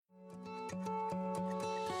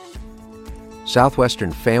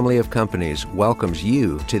Southwestern Family of Companies welcomes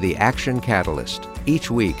you to the Action Catalyst.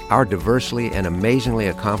 Each week, our diversely and amazingly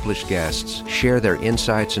accomplished guests share their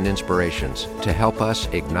insights and inspirations to help us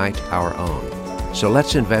ignite our own. So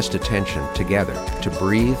let's invest attention together to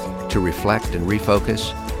breathe, to reflect and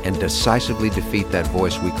refocus, and decisively defeat that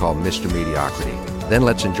voice we call Mr. Mediocrity. Then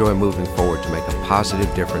let's enjoy moving forward to make a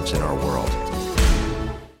positive difference in our world.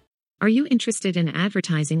 Are you interested in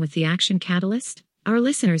advertising with the Action Catalyst? Our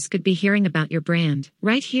listeners could be hearing about your brand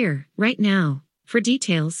right here, right now. For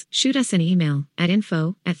details, shoot us an email at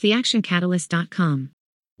info@theactioncatalyst.com.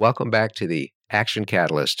 Welcome back to the Action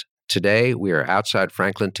Catalyst. Today, we are outside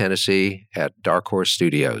Franklin, Tennessee at Dark Horse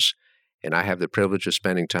Studios, and I have the privilege of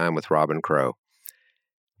spending time with Robin Crow.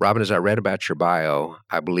 Robin, as I read about your bio,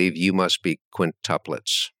 I believe you must be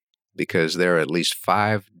quintuplets, because there are at least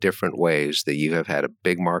 5 different ways that you have had a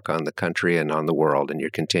big mark on the country and on the world, and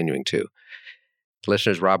you're continuing to.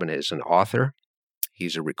 Listeners, Robin is an author.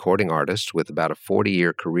 He's a recording artist with about a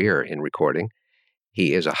 40-year career in recording.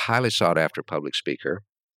 He is a highly sought-after public speaker.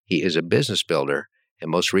 He is a business builder,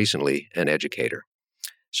 and most recently, an educator.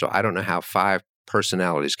 So I don't know how 5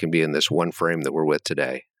 personalities can be in this one frame that we're with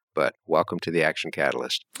today, but welcome to the Action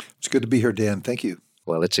Catalyst. It's good to be here, Dan. Thank you.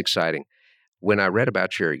 Well, it's exciting. When I read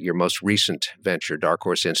about your most recent venture, Dark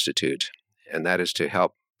Horse Institute, and that is to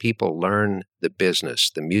help people learn the business,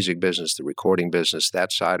 the music business, the recording business,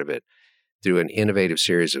 that side of it, through an innovative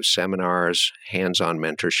series of seminars, hands-on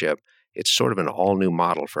mentorship. It's sort of an all-new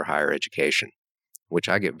model for higher education, which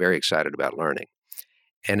I get very excited about learning.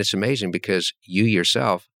 And it's amazing because you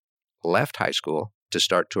yourself left high school to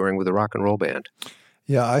start touring with a rock and roll band.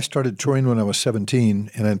 Yeah, I started touring when I was 17.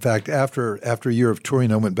 And in fact, after a year of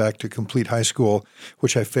touring, I went back to complete high school,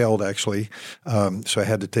 which I failed, actually. So I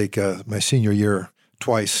had to take my senior year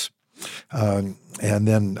twice. And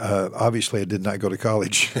then, obviously, I did not go to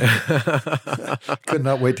college. Could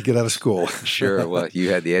not wait to get out of school. Sure. Well, you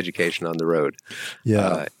had the education on the road.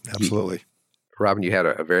 Yeah, absolutely. Robin, you had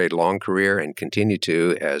a very long career and continue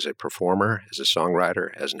to as a performer, as a songwriter,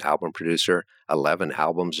 as an album producer, 11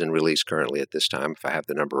 albums in release currently at this time, if I have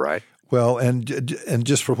the number right. Well, and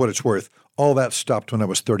just for what it's worth, all that stopped when I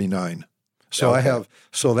was 39. So Okay.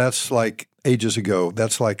 so that's like ages ago.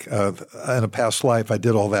 That's like in a past life I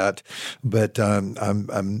did all that, but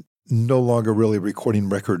I'm no longer really recording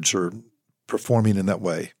records or performing in that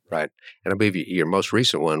way. Right. And I believe your most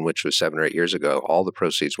recent one, which was 7 or 8 years ago, all the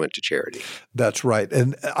proceeds went to charity. That's right.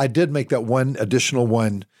 And I did make that one additional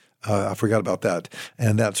one. I forgot about that.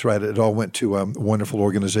 And that's right. It all went to a wonderful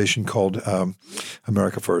organization called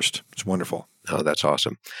America First. It's wonderful. Oh, that's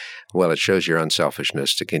awesome. Well, it shows your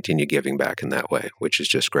unselfishness to continue giving back in that way, which is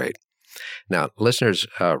just great. Now, listeners,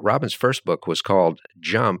 Robin's first book was called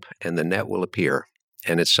Jump and the Net Will Appear.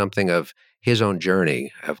 And it's something of his own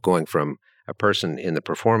journey of going from a person in the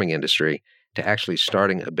performing industry to actually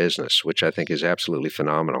starting a business, which I think is absolutely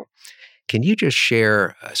phenomenal. Can you just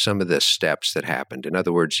share some of the steps that happened? In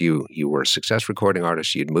other words, you were a success recording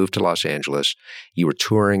artist, you'd moved to Los Angeles, you were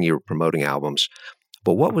touring, you were promoting albums.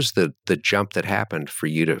 But what was the jump that happened for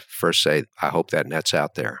you to first say, I hope that net's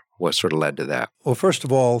out there? What sort of led to that? Well, first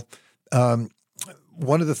of all,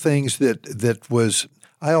 one of the things that was,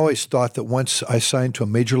 I always thought that once I signed to a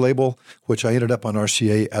major label, which I ended up on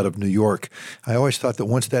RCA out of New York, I always thought that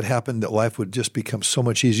once that happened, that life would just become so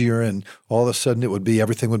much easier and all of a sudden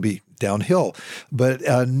everything would be downhill. But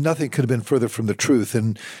nothing could have been further from the truth.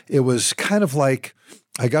 And it was kind of like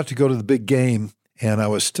I got to go to the big game and I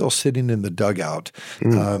was still sitting in the dugout.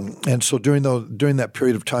 And so during that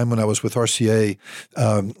period of time when I was with RCA,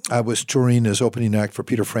 I was touring as opening act for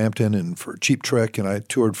Peter Frampton and for Cheap Trick, and I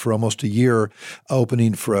toured for almost a year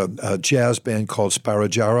opening for a jazz band called Spyro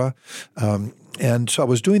Gyra. And so I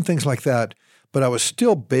was doing things like that, but I was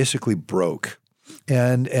still basically broke.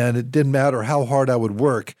 And it didn't matter how hard I would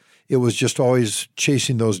work. It was just always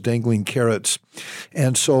chasing those dangling carrots.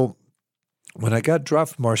 And so when I got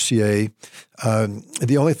dropped from RCA,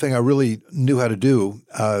 the only thing I really knew how to do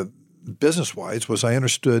business-wise was I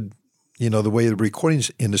understood, the way the recording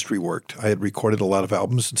industry worked. I had recorded a lot of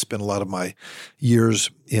albums and spent a lot of my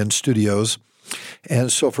years in studios.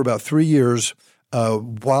 And so for about 3 years,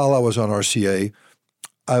 while I was on RCA,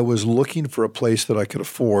 I was looking for a place that I could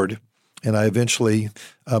afford, and I eventually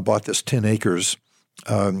bought this 10 acres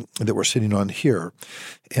that we're sitting on here.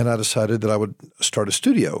 And I decided that I would start a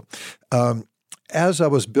studio. As I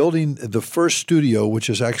was building the first studio, which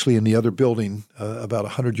is actually in the other building about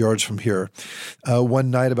 100 yards from here, one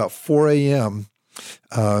night about 4 a.m.,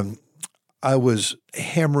 I was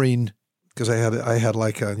hammering because I had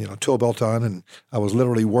like a tool belt on, and I was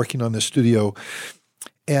literally working on this studio.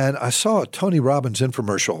 And I saw a Tony Robbins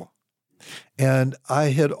infomercial. And I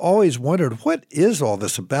had always wondered, what is all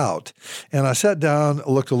this about? And I sat down,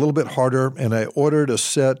 looked a little bit harder, and I ordered a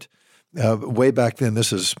set. Way back then,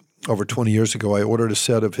 this is over 20 years ago, I ordered a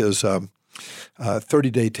set of his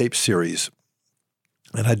 30-day tape series.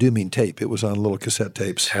 And I do mean tape. It was on little cassette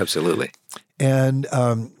tapes. Absolutely. And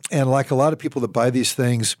like a lot of people that buy these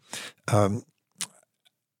things,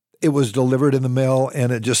 it was delivered in the mail,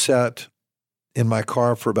 and it just sat in my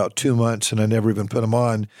car for about 2 months, and I never even put them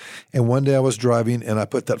on. And one day I was driving, and I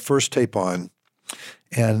put that first tape on,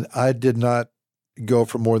 and I did not go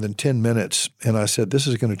for more than 10 minutes. And I said, this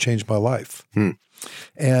is going to change my life.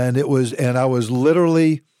 And I was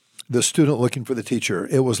literally the student looking for the teacher.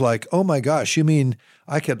 It was like, oh my gosh, you mean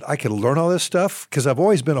I could learn all this stuff? Because I've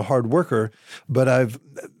always been a hard worker, but I've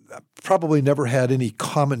probably never had any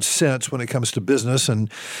common sense when it comes to business. And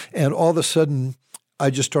all of a sudden, I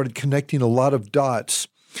just started connecting a lot of dots.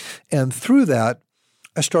 And through that,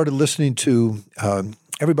 I started listening to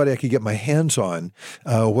everybody I could get my hands on,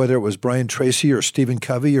 whether it was Brian Tracy or Stephen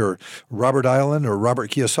Covey or Robert Ireland or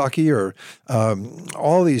Robert Kiyosaki or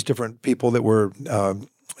all these different people that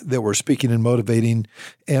were speaking and motivating.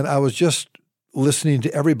 And I was just listening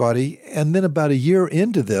to everybody. And then about a year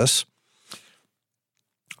into this,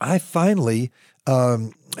 I finally,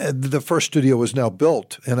 the first studio was now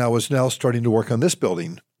built, and I was now starting to work on this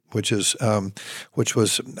building, which was a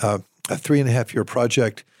 3.5-year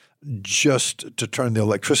project just to turn the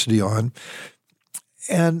electricity on.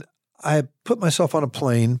 And I put myself on a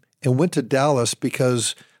plane and went to Dallas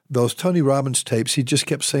because those Tony Robbins tapes, he just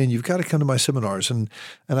kept saying, you've got to come to my seminars. And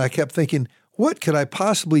I kept thinking, what could I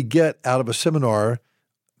possibly get out of a seminar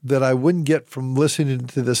that I wouldn't get from listening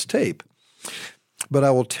to this tape? But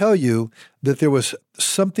I will tell you that there was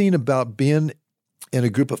something about being in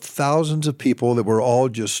a group of thousands of people that were all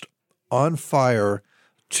just on fire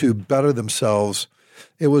to better themselves.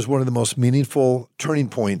 It was one of the most meaningful turning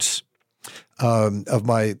points of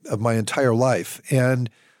my entire life. And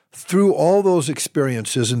through all those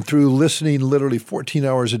experiences and through listening literally 14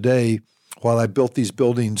 hours a day while I built these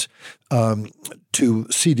buildings to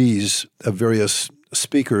CDs of various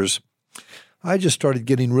speakers, I just started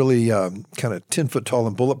getting really kind of 10 foot tall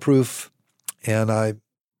and bulletproof, and I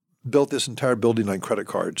built this entire building on credit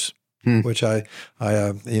cards, which I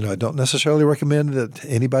don't necessarily recommend that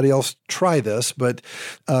anybody else try this, but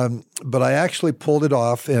I actually pulled it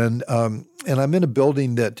off, and I'm in a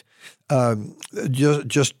building that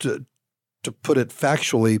just to put it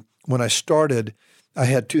factually, when I started, I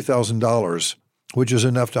had $2,000, which is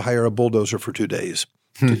enough to hire a bulldozer for 2 days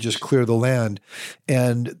to just clear the land.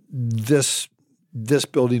 And this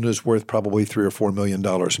building is worth probably $3 or $4 million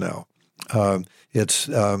now.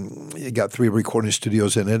 It got 3 recording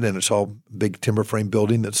studios in it, and it's all big timber frame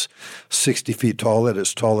building that's 60 feet tall at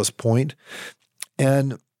its tallest point.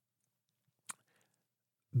 And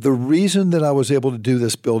the reason that I was able to do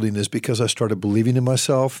this building is because I started believing in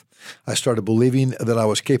myself. I started believing that I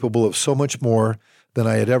was capable of so much more than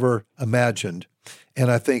I had ever imagined.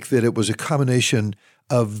 And I think that it was a combination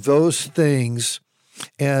of those things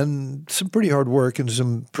and some pretty hard work and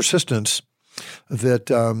some persistence that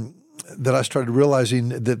I started realizing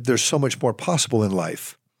that there's so much more possible in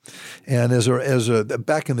life. And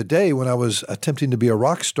back in the day when I was attempting to be a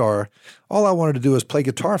rock star, all I wanted to do was play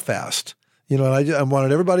guitar fast. And I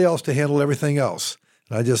wanted everybody else to handle everything else.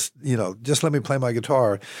 And I just let me play my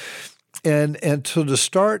guitar. And so to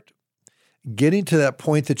start getting to that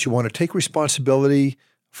point that you want to take responsibility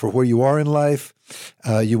for where you are in life,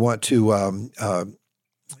 you want to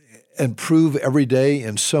improve every day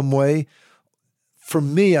in some way. For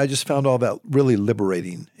me, I just found all that really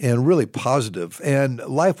liberating and really positive. And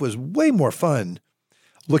life was way more fun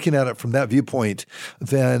looking at it from that viewpoint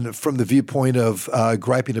than from the viewpoint of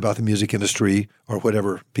griping about the music industry or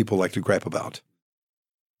whatever people like to gripe about.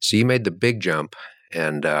 So you made the big jump,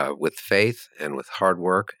 and with faith and with hard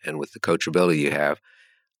work and with the coachability you have,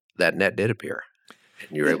 that net did appear,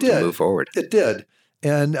 and you were able to move forward. It did.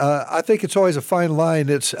 And I think it's always a fine line.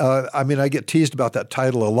 I get teased about that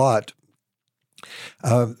title a lot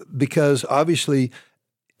because obviously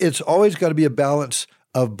it's always got to be a balance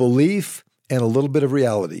of belief and a little bit of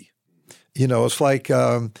reality. It's like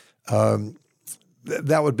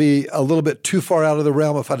that would be a little bit too far out of the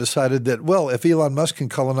realm if I decided that, well, if Elon Musk can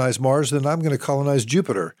colonize Mars, then I'm going to colonize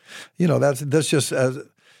Jupiter. That's just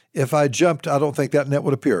if I jumped, I don't think that net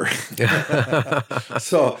would appear.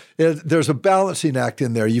 So there's a balancing act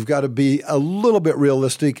in there. You've got to be a little bit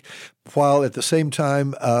realistic while at the same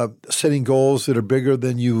time setting goals that are bigger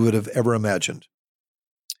than you would have ever imagined.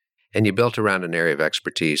 And you built around an area of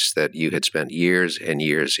expertise that you had spent years and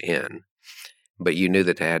years in. but you knew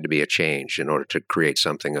that there had to be a change in order to create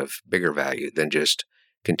something of bigger value than just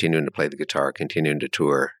continuing to play the guitar, continuing to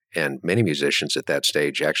tour. And many musicians at that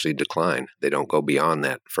stage actually decline. They don't go beyond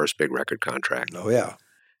that first big record contract. Oh, yeah.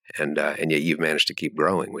 And yet you've managed to keep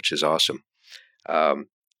growing, which is awesome.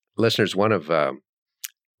 Listeners, one of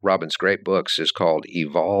Robin's great books is called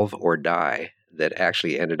Evolve or Die, that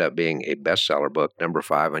actually ended up being a bestseller book, number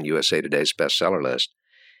 5 on USA Today's bestseller list.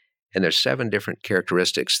 And there's 7 different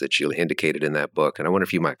characteristics that you indicated in that book. And I wonder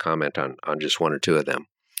if you might comment on just 1 or 2 of them.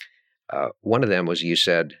 One of them was, you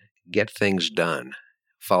said, get things done,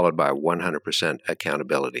 followed by 100%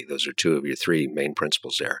 accountability. Those are 2 of your 3 main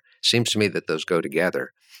principles there. Seems to me that those go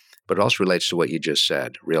together, but it also relates to what you just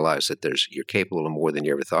said. Realize that you're capable of more than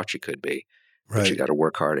you ever thought you could be, but you got to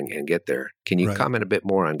work hard and get there. Can you comment a bit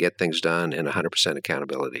more on get things done and 100%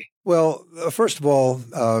 accountability? Well, first of all,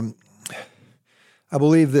 I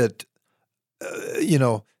believe that,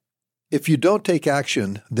 if you don't take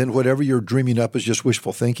action, then whatever you're dreaming up is just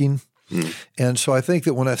wishful thinking. And so I think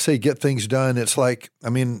that when I say get things done, it's like,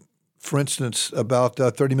 for instance, about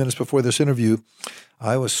 30 minutes before this interview,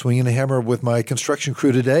 I was swinging a hammer with my construction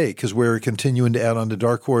crew today because we're continuing to add on to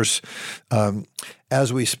Dark Horse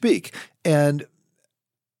as we speak. And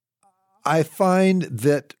I find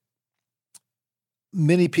that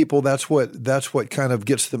many people, that's what kind of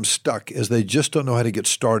gets them stuck, is they just don't know how to get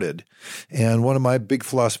started. And one of my big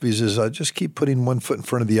philosophies is I just keep putting one foot in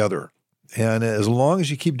front of the other. And as long as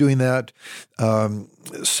you keep doing that,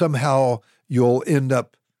 somehow you'll end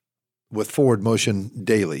up with forward motion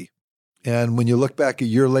daily. And when you look back a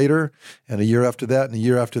year later and a year after that and a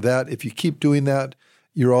year after that, if you keep doing that,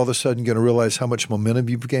 you're all of a sudden going to realize how much momentum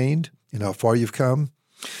you've gained and how far you've come.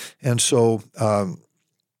 And so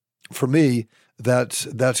for me, that's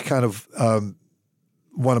kind of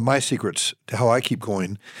one of my secrets to how I keep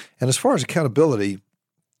going. And as far as accountability,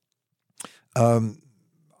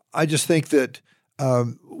 I just think that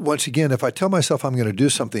once again, if I tell myself I'm going to do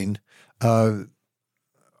something, I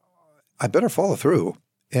better follow through,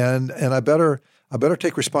 and I better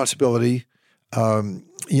take responsibility. In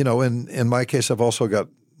my case, I've also got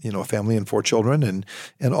a family and 4 children,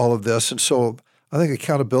 and all of this, and so I think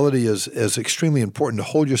accountability is extremely important, to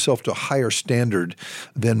hold yourself to a higher standard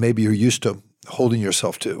than maybe you're used to holding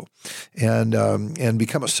yourself to, and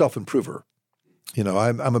become a self-improver.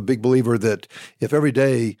 I'm a big believer that if every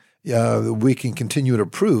day we can continue to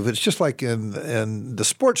improve, it's just like in the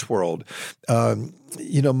sports world.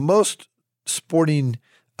 Most sporting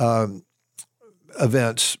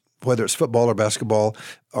events, whether it's football or basketball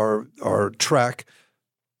or track,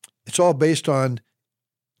 it's all based on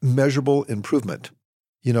measurable improvement.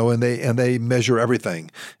 And they measure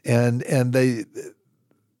everything, and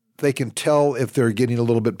they can tell if they're getting a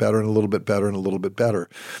little bit better and a little bit better and a little bit better.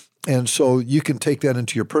 And so you can take that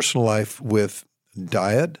into your personal life with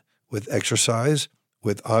diet, with exercise,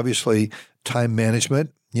 with obviously time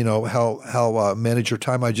management. How manage your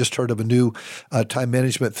time. I just heard of a new time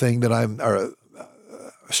management thing that a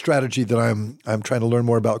strategy that I'm trying to learn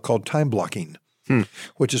more about, called time blocking,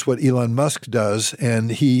 which is what Elon Musk does,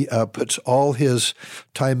 and he puts all his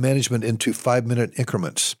time management into 5-minute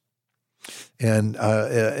increments. And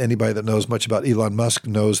anybody that knows much about Elon Musk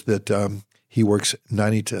knows that he works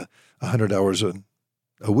 90 to 100 hours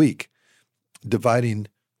a week, dividing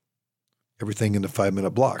everything into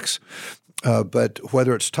 5-minute blocks. But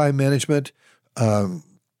whether it's time management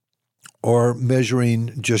or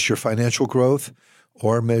measuring just your financial growth,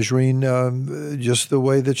 or measuring just the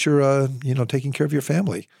way that you're taking care of your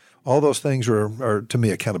family, all those things are to me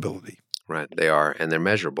accountability. Right, they are, and they're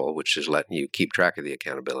measurable, which is letting you keep track of the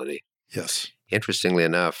accountability. Yes. Interestingly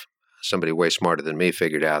enough, somebody way smarter than me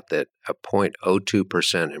figured out that a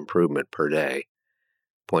 0.02% improvement per day,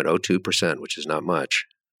 0.02%, which is not much,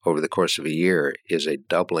 over the course of a year is a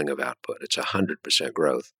doubling of output. It's 100%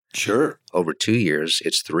 growth. Sure. Over 2 years,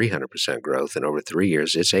 it's 300% growth, and over 3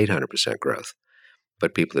 years, it's 800% growth.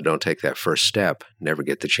 But people that don't take that first step never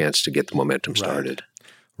get the chance to get the momentum started.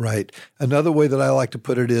 Right. Another way that I like to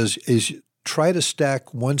put it is try to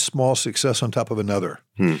stack one small success on top of another.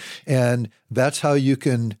 And that's how you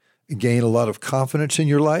can gain a lot of confidence in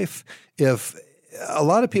your life. If a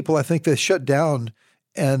lot of people, I think, they shut down,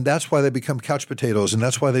 and that's why they become couch potatoes, and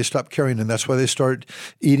that's why they stop caring, and that's why they start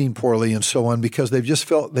eating poorly and so on, because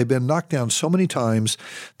they've been knocked down so many times,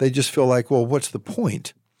 they just feel like, well, what's the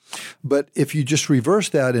point? But if you just reverse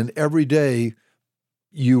that, and every day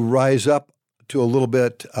you rise up to a little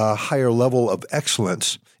bit higher level of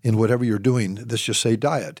excellence in whatever you're doing, let's just say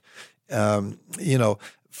diet.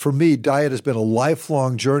 For me, diet has been a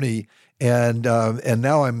lifelong journey, and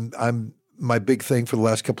now my big thing for the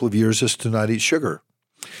last couple of years is to not eat sugar.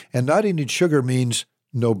 And not eating sugar means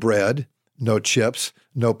no bread, no chips,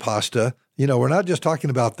 no pasta. We're not just talking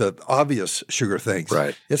about the obvious sugar things.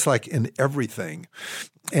 Right. It's like in everything.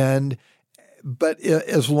 But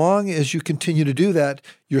as long as you continue to do that,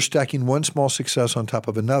 you're stacking one small success on top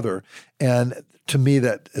of another. And to me,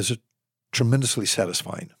 that is tremendously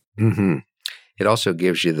satisfying. Mm-hmm. It also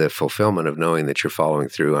gives you the fulfillment of knowing that you're following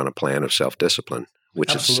through on a plan of self-discipline,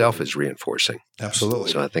 which itself is reinforcing.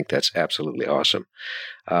 Absolutely. So I think that's absolutely awesome.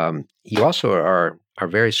 You also are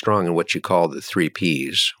very strong in what you call the 3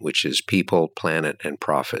 Ps, which is people, planet, and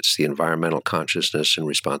profits, the environmental consciousness and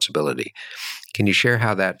responsibility. Can you share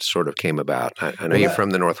how that sort of came about? I know you're from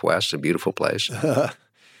the Northwest, a beautiful place. Yeah,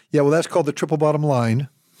 well, that's called the triple bottom line.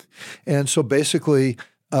 And so basically,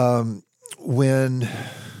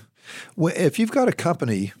 if you've got a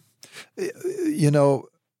company, it's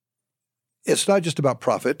not just about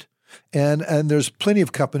profit. And there's plenty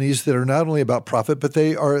of companies that are not only about profit, but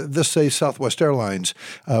they are, let's say Southwest Airlines,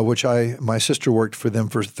 which my sister worked for them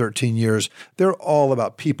for 13 years. They're all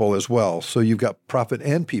about people as well. So you've got profit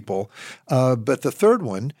and people. But the third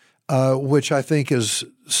one, which I think is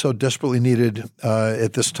so desperately needed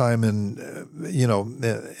at this time in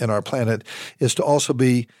our planet, is to also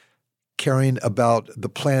be caring about the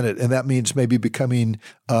planet. And that means maybe becoming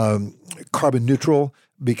carbon neutral,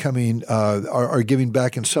 becoming or giving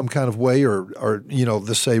back in some kind of way, or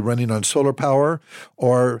let's say running on solar power,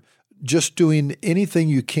 or just doing anything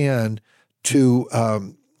you can to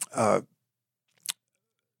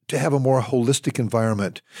have a more holistic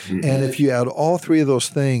environment. Mm-hmm. And if you add all 3 of those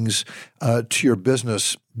things to your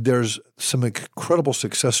business, there's some incredible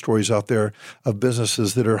success stories out there of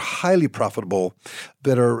businesses that are highly profitable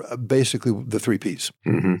that are basically the 3 Ps.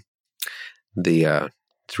 Mm-hmm. The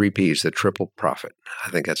 3 Ps, the triple profit. I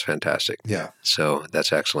think that's fantastic. Yeah. So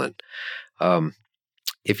that's excellent.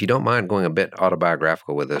 If you don't mind going a bit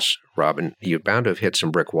autobiographical with us, Robin, you're bound to have hit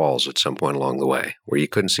some brick walls at some point along the way where you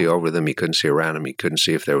couldn't see over them, you couldn't see around them, you couldn't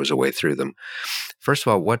see if there was a way through them. First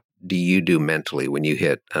of all, what do you do mentally when you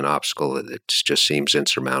hit an obstacle that just seems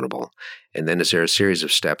insurmountable? And then is there a series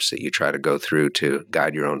of steps that you try to go through to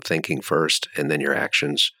guide your own thinking first and then your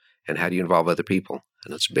actions? And how do you involve other people?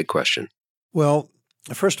 And that's a big question. Well,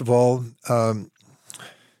 first of all, I'm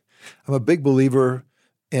a big believer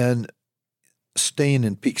in staying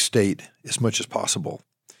in peak state as much as possible.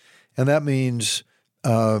 And that means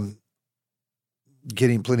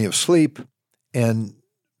getting plenty of sleep and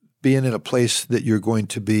being in a place that you're going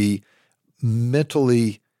to be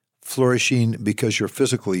mentally flourishing because you're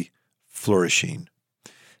physically flourishing.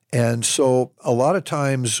 And so a lot of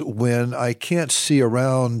times when I can't see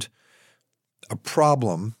around a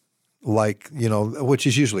problem, like, which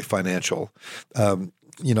is usually financial, I've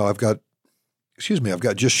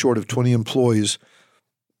got just short of 20 employees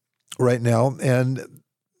right now. And,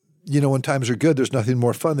 when times are good, there's nothing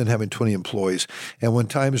more fun than having 20 employees. And when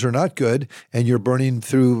times are not good and you're burning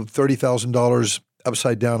through $30,000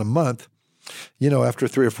 upside down a month, after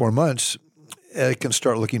 3 or 4 months, it can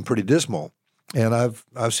start looking pretty dismal. And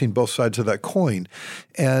I've seen both sides of that coin.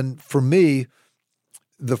 And for me,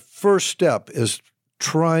 the first step is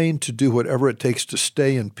trying to do whatever it takes to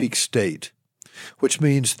stay in peak state, which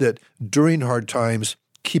means that during hard times,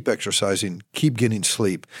 keep exercising, keep getting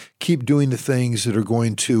sleep, keep doing the things that are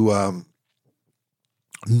going to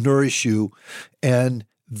nourish you. And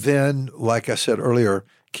then, like I said earlier,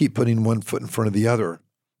 keep putting one foot in front of the other,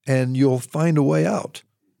 and you'll find a way out.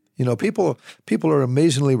 People are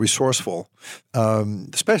amazingly resourceful,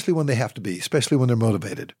 especially when they have to be, especially when they're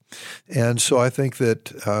motivated. And so I think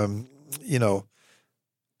that,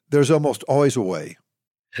 there's almost always a way.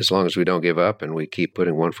 As long as we don't give up and we keep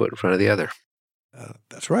putting one foot in front of the other.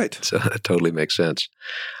 That's right. So that totally makes sense.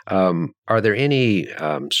 Are there any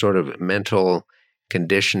sort of mental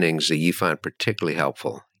conditionings that you find particularly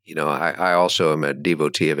helpful? I also am a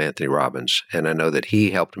devotee of Anthony Robbins, and I know that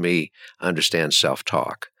he helped me understand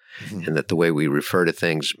self-talk, mm-hmm. and that the way we refer to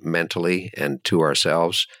things mentally and to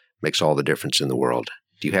ourselves makes all the difference in the world.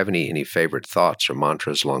 Do you have any favorite thoughts or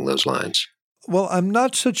mantras along those lines? Well, I'm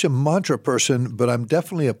not such a mantra person, but I'm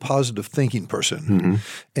definitely a positive thinking person. Mm-hmm.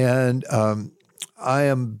 And I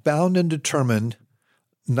am bound and determined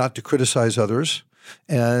not to criticize others.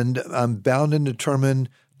 And I'm bound and determined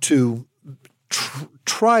to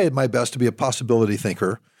try my best to be a possibility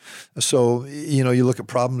thinker. So, you look at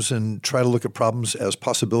problems and try to look at problems as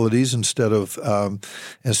possibilities instead of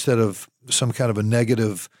some kind of a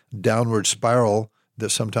negative downward spiral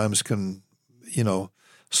that sometimes can,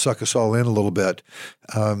 suck us all in a little bit.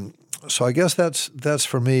 So I guess that's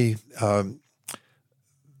for me,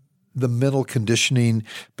 the mental conditioning.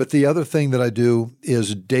 But the other thing that I do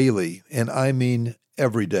is daily, and I mean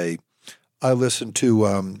every day. I listen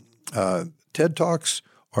to TED Talks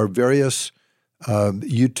or various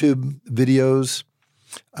YouTube videos.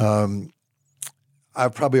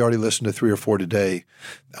 I've probably already listened to 3 or 4 today.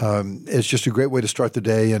 It's just a great way to start the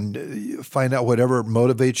day and find out whatever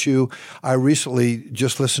motivates you. I recently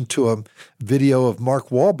just listened to a video of Mark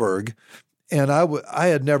Wahlberg, and I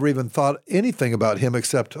had never even thought anything about him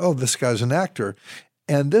except, oh, this guy's an actor.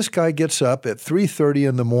 And this guy gets up at 3:30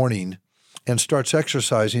 in the morning and starts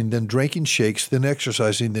exercising, then drinking shakes, then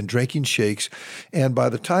exercising, then drinking shakes. And by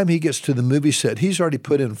the time he gets to the movie set, he's already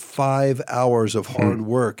put in 5 hours of hard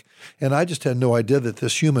work. And I just had no idea that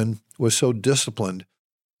this human was so disciplined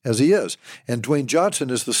as he is. And Dwayne Johnson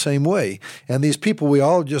is the same way. And these people, we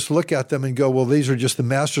all just look at them and go, well, these are just the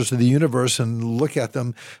masters of the universe, and look at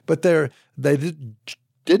them. But they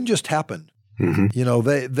didn't just happen. Mm-hmm. You know,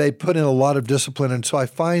 they put in a lot of discipline. And so I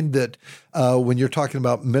find that when you're talking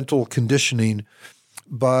about mental conditioning,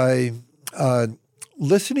 by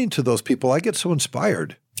listening to those people, I get so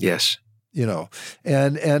inspired. Yes. You know,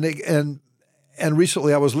 and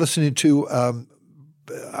recently I was listening to,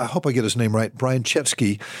 I hope I get his name right, Brian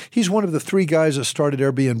Chesky. He's one of the 3 guys that started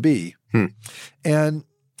Airbnb. And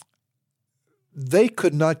they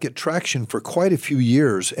could not get traction for quite a few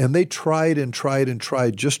years, and they tried and tried and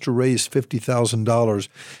tried just to raise $50,000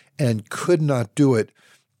 and could not do it.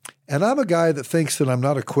 And I'm a guy that thinks that I'm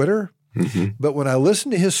not a quitter, but when I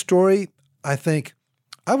listen to his story, I think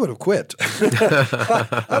I would have quit.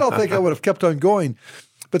 I don't think I would have kept on going.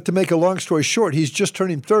 But to make a long story short, he's just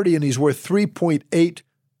turning 30 and he's worth $3.8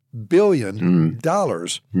 billion.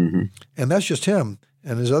 And that's just him.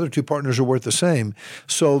 And his other 2 partners are worth the same.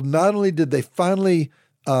 So not only did they finally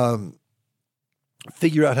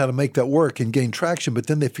figure out how to make that work and gain traction, but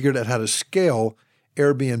then they figured out how to scale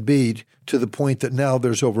Airbnb to the point that now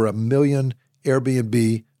there's over 1 million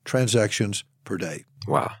Airbnb transactions per day.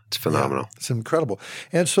 Wow, it's phenomenal. Yeah, it's incredible.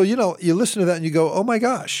 And so, you know, you listen to that and you go, oh my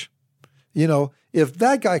gosh, you know, if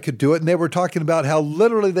that guy could do it, and they were talking about how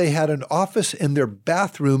literally they had an office in their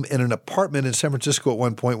bathroom in an apartment in San Francisco at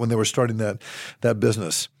one point when they were starting that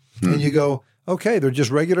business. And you go, okay, they're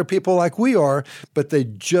just regular people like we are, but they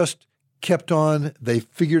just kept on. They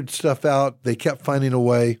figured stuff out. They kept finding a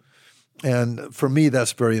way. And for me,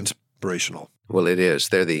 that's very inspirational. Well, it is.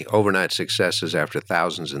 They're the overnight successes after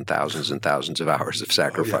thousands and thousands and thousands of hours of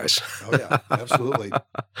sacrifice. Oh, yeah, absolutely.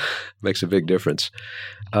 Makes a big difference.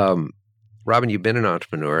 Robin, you've been an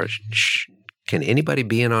entrepreneur. Can anybody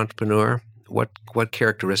be an entrepreneur? What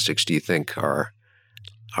characteristics do you think are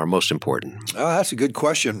most important? Oh, that's a good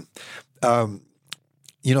question.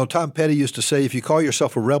 You know, Tom Petty used to say, if you call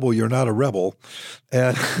yourself a rebel, you're not a rebel.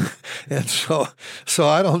 And so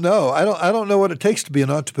I don't know. I don't know what it takes to be an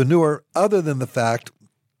entrepreneur other than the fact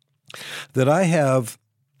that I have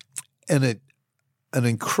an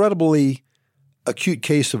incredibly acute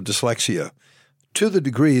case of dyslexia, to the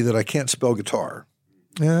degree that I can't spell guitar.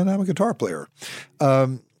 And I'm a guitar player.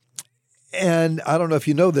 And I don't know if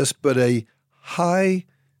you know this, but a high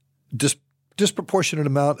disproportionate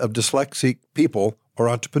amount of dyslexic people are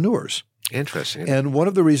entrepreneurs. Interesting. And one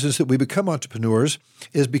of the reasons that we become entrepreneurs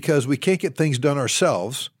is because we can't get things done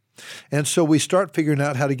ourselves. And so we start figuring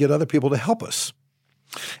out how to get other people to help us.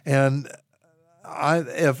 And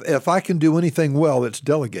if I can do anything well, it's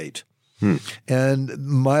delegate. And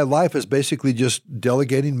my life is basically just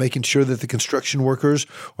delegating, making sure that the construction workers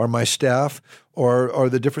or my staff or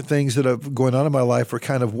the different things that are going on in my life are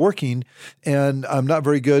kind of working. And I'm not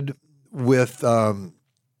very good with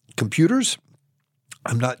computers.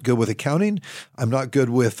 I'm not good with accounting. I'm not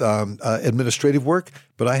good with administrative work.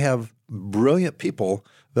 But I have brilliant people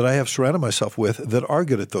that I have surrounded myself with that are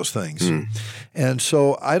good at those things. And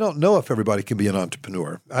so I don't know if everybody can be an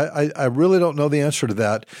entrepreneur. I really don't know the answer to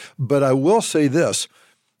that. But I will say this,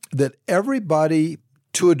 that everybody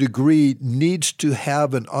to a degree needs to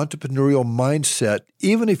have an entrepreneurial mindset,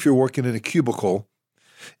 even if you're working in a cubicle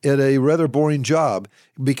at a rather boring job,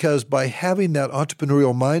 because by having that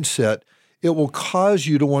entrepreneurial mindset, it will cause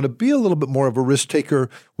you to want to be a little bit more of a risk taker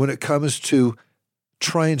when it comes to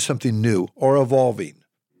trying something new or evolving,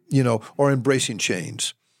 you know, or embracing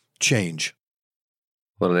change.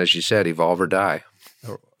 Well, and as you said, evolve or die.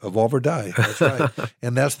 Evolve or die. That's right.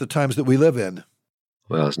 And that's the times that we live in.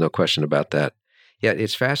 Well, there's no question about that. Yeah,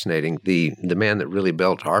 it's fascinating. The man that really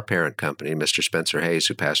built our parent company, Mr. Spencer Hayes,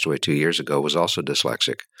 who passed away 2 years ago, was also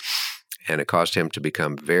dyslexic. And it caused him to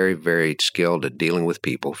become very, very skilled at dealing with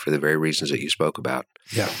people for the very reasons that you spoke about.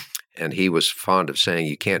 Yeah. And he was fond of saying,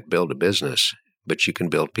 you can't build a business, but you can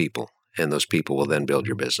build people. And those people will then build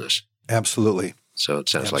your business. Absolutely. So it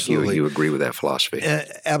sounds like you agree with that philosophy.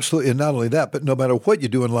 Absolutely. And not only that, but no matter what you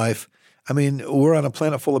do in life, I mean, we're on a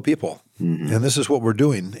planet full of people, and this is what we're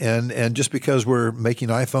doing. And just because we're making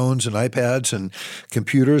iPhones and iPads and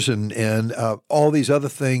computers and all these other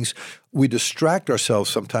things, we distract ourselves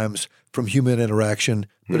sometimes from human interaction.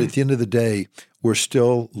 But at the end of the day, we're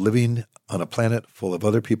still living on a planet full of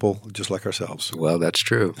other people just like ourselves. Well, that's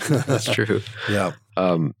true. That's true. Yeah.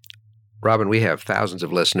 Robin, we have thousands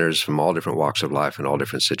of listeners from all different walks of life and all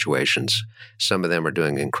different situations. Some of them are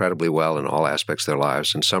doing incredibly well in all aspects of their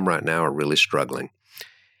lives, and some right now are really struggling.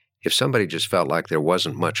 If somebody just felt like there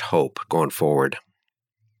wasn't much hope going forward,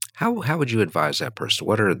 how would you advise that person?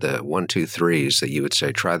 What are the 1, 2, 3s that you would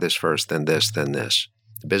say, try this first, then this, then this?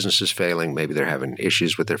 The business is failing. Maybe they're having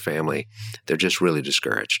issues with their family. They're just really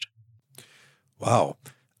discouraged. Wow.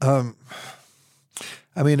 I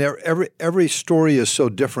mean, every story is so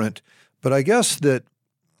different, but I guess that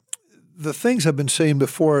the things I've been saying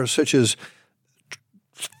before, such as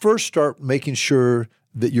first start making sure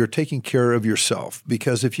that you're taking care of yourself,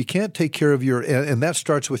 because if you can't take care of and that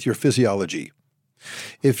starts with your physiology.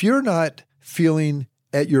 If you're not feeling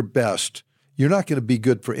at your best, you're not going to be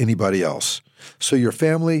good for anybody else. So your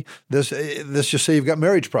family, let's just say you've got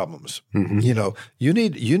marriage problems. You know, you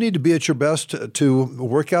need to be at your best to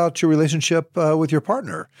work out your relationship with your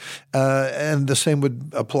partner, and the same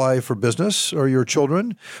would apply for business or your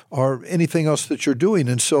children or anything else that you're doing.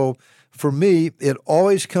 And so, for me, it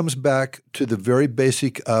always comes back to the very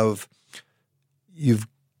basic of you've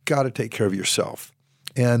got to take care of yourself.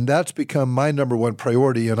 And that's become my number one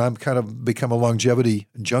priority, and I'm kind of become a longevity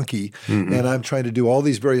junkie, and I'm trying to do all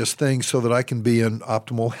these various things so that I can be in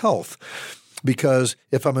optimal health. Because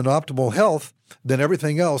if I'm in optimal health, then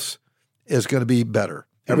everything else is going to be better.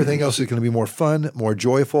 Everything else is going to be more fun, more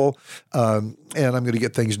joyful, and I'm going to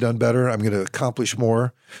get things done better. I'm going to accomplish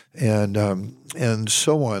more, and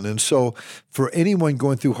so on. And so for anyone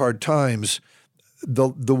going through hard times,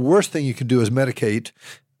 the worst thing you can do is medicate.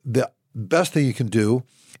 The best thing you can do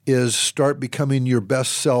is start becoming your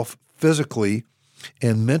best self physically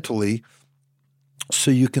and mentally,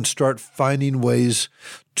 so you can start finding ways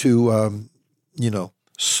to,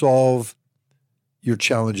 solve your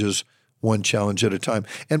challenges one challenge at a time.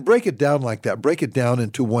 And break it down like that. Break it down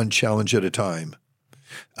into one challenge at a time.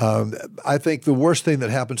 I think the worst thing that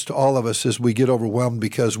happens to all of us is we get overwhelmed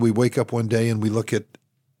because we wake up one day and we look at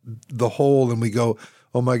the whole and we go,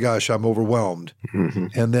 oh my gosh, I'm overwhelmed.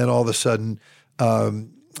 And then all of a sudden,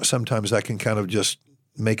 sometimes that can kind of just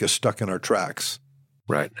make us stuck in our tracks.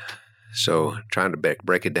 Right. So trying to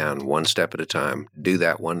break it down one step at a time, do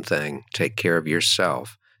that one thing, take care of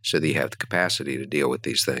yourself so that you have the capacity to deal with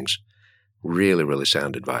these things. Really, really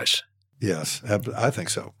sound advice. Yes, I think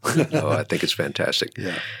so. Oh, I think it's fantastic.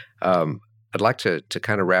 Yeah. I'd like to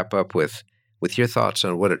kind of wrap up with your thoughts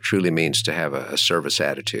on what it truly means to have a service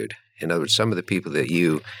attitude. In other words, some of the people that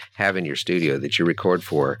you have in your studio that you record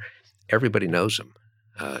for, everybody knows them.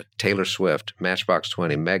 Taylor Swift, Matchbox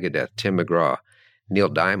 20, Megadeth, Tim McGraw, Neil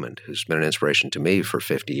Diamond, who's been an inspiration to me for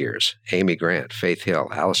 50 years, Amy Grant, Faith Hill,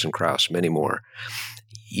 Alison Krauss, many more.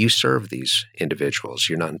 You serve these individuals.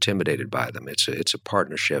 You're not intimidated by them. It's a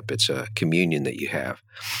partnership. It's a communion that you have.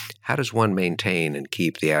 How does one maintain and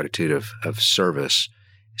keep the attitude of service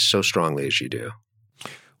so strongly as you do?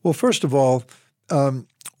 Well, first of all,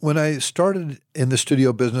 when I started in the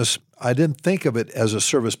studio business, I didn't think of it as a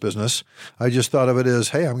service business. I just thought of it as,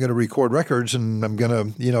 hey, I'm going to record records and I'm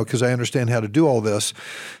going to, because I understand how to do all this.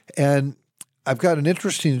 And I've got to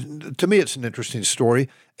me, it's an interesting story.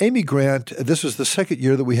 Amy Grant, this was the second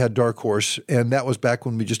year that we had Dark Horse, and that was back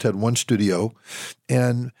when we just had one studio.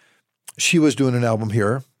 And she was doing an album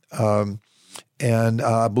here. And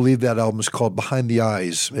I believe that album is called Behind the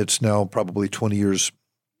Eyes. It's now probably 20 years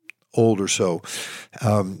old or so.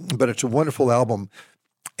 But it's a wonderful album.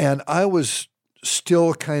 And I was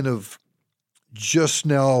still kind of just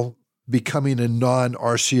now becoming a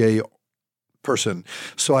non-RCA person.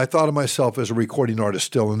 So I thought of myself as a recording artist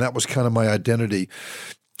still, and that was kind of my identity.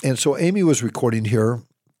 And so Amy was recording here,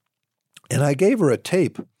 and I gave her a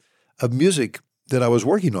tape of music that I was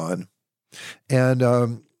working on.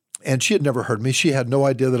 And she had never heard me. She had no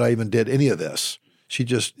idea that I even did any of this. She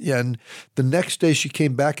just, and the next day she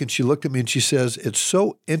came back and she looked at me and she says, it's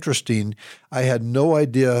so interesting. I had no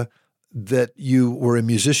idea that you were a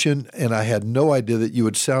musician, and I had no idea that you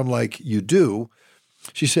would sound like you do.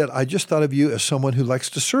 She said, I just thought of you as someone who likes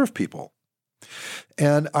to serve people.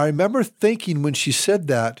 And I remember thinking when she said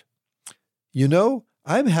that,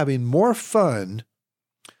 I'm having more fun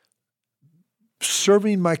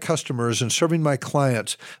serving my customers and serving my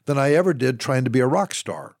clients than I ever did trying to be a rock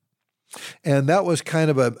star. And that was kind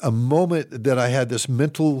of a moment that I had this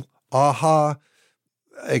mental aha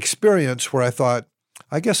experience where I thought,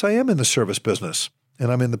 I guess I am in the service business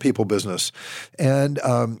and I'm in the people business. And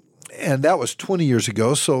that was 20 years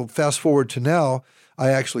ago. So fast forward to now, I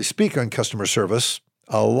actually speak on customer service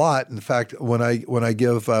a lot. In fact, when I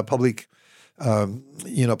give public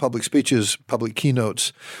speeches, public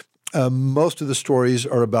keynotes, most of the stories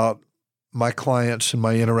are about my clients and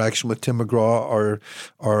my interaction with Tim McGraw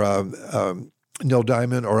or Neil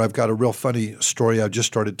Diamond, or I've got a real funny story I've just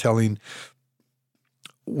started telling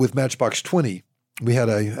with Matchbox 20. We had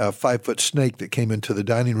a 5-foot snake that came into the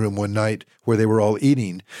dining room one night where they were all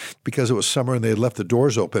eating because it was summer and they had left the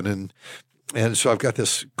doors open. And so I've got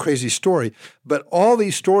this crazy story. But all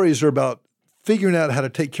these stories are about figuring out how to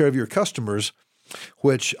take care of your customers,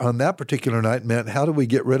 which on that particular night meant how do we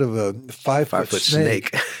get rid of a 5-foot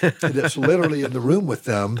snake that's literally in the room with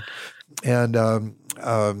them. And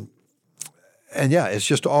yeah, it's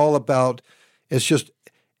just all about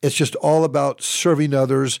serving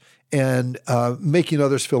others and making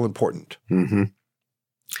others feel important,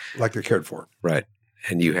 like they're cared for. Right.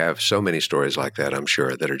 And you have so many stories like that, I'm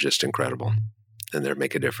sure, that are just incredible and that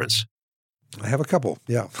make a difference. I have a couple,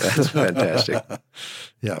 yeah. That's fantastic.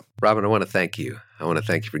 Yeah. Robin, I want to thank you. I want to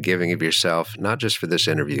thank you for giving of yourself, not just for this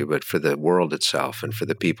interview, but for the world itself and for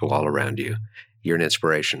the people all around you. You're an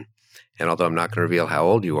inspiration. And although I'm not going to reveal how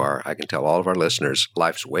old you are, I can tell all of our listeners,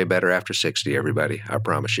 life's way better after 60, everybody. I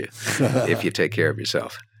promise you, if you take care of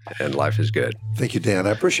yourself. And life is good. Thank you, Dan. I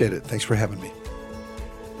appreciate it. Thanks for having me.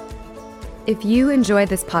 If you enjoy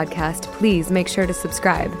this podcast, please make sure to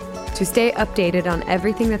subscribe. To stay updated on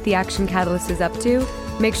everything that the Action Catalyst is up to,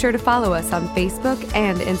 make sure to follow us on Facebook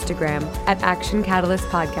and Instagram at Action Catalyst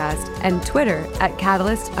Podcast and Twitter at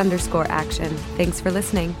Catalyst_Action. Thanks for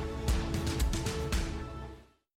listening.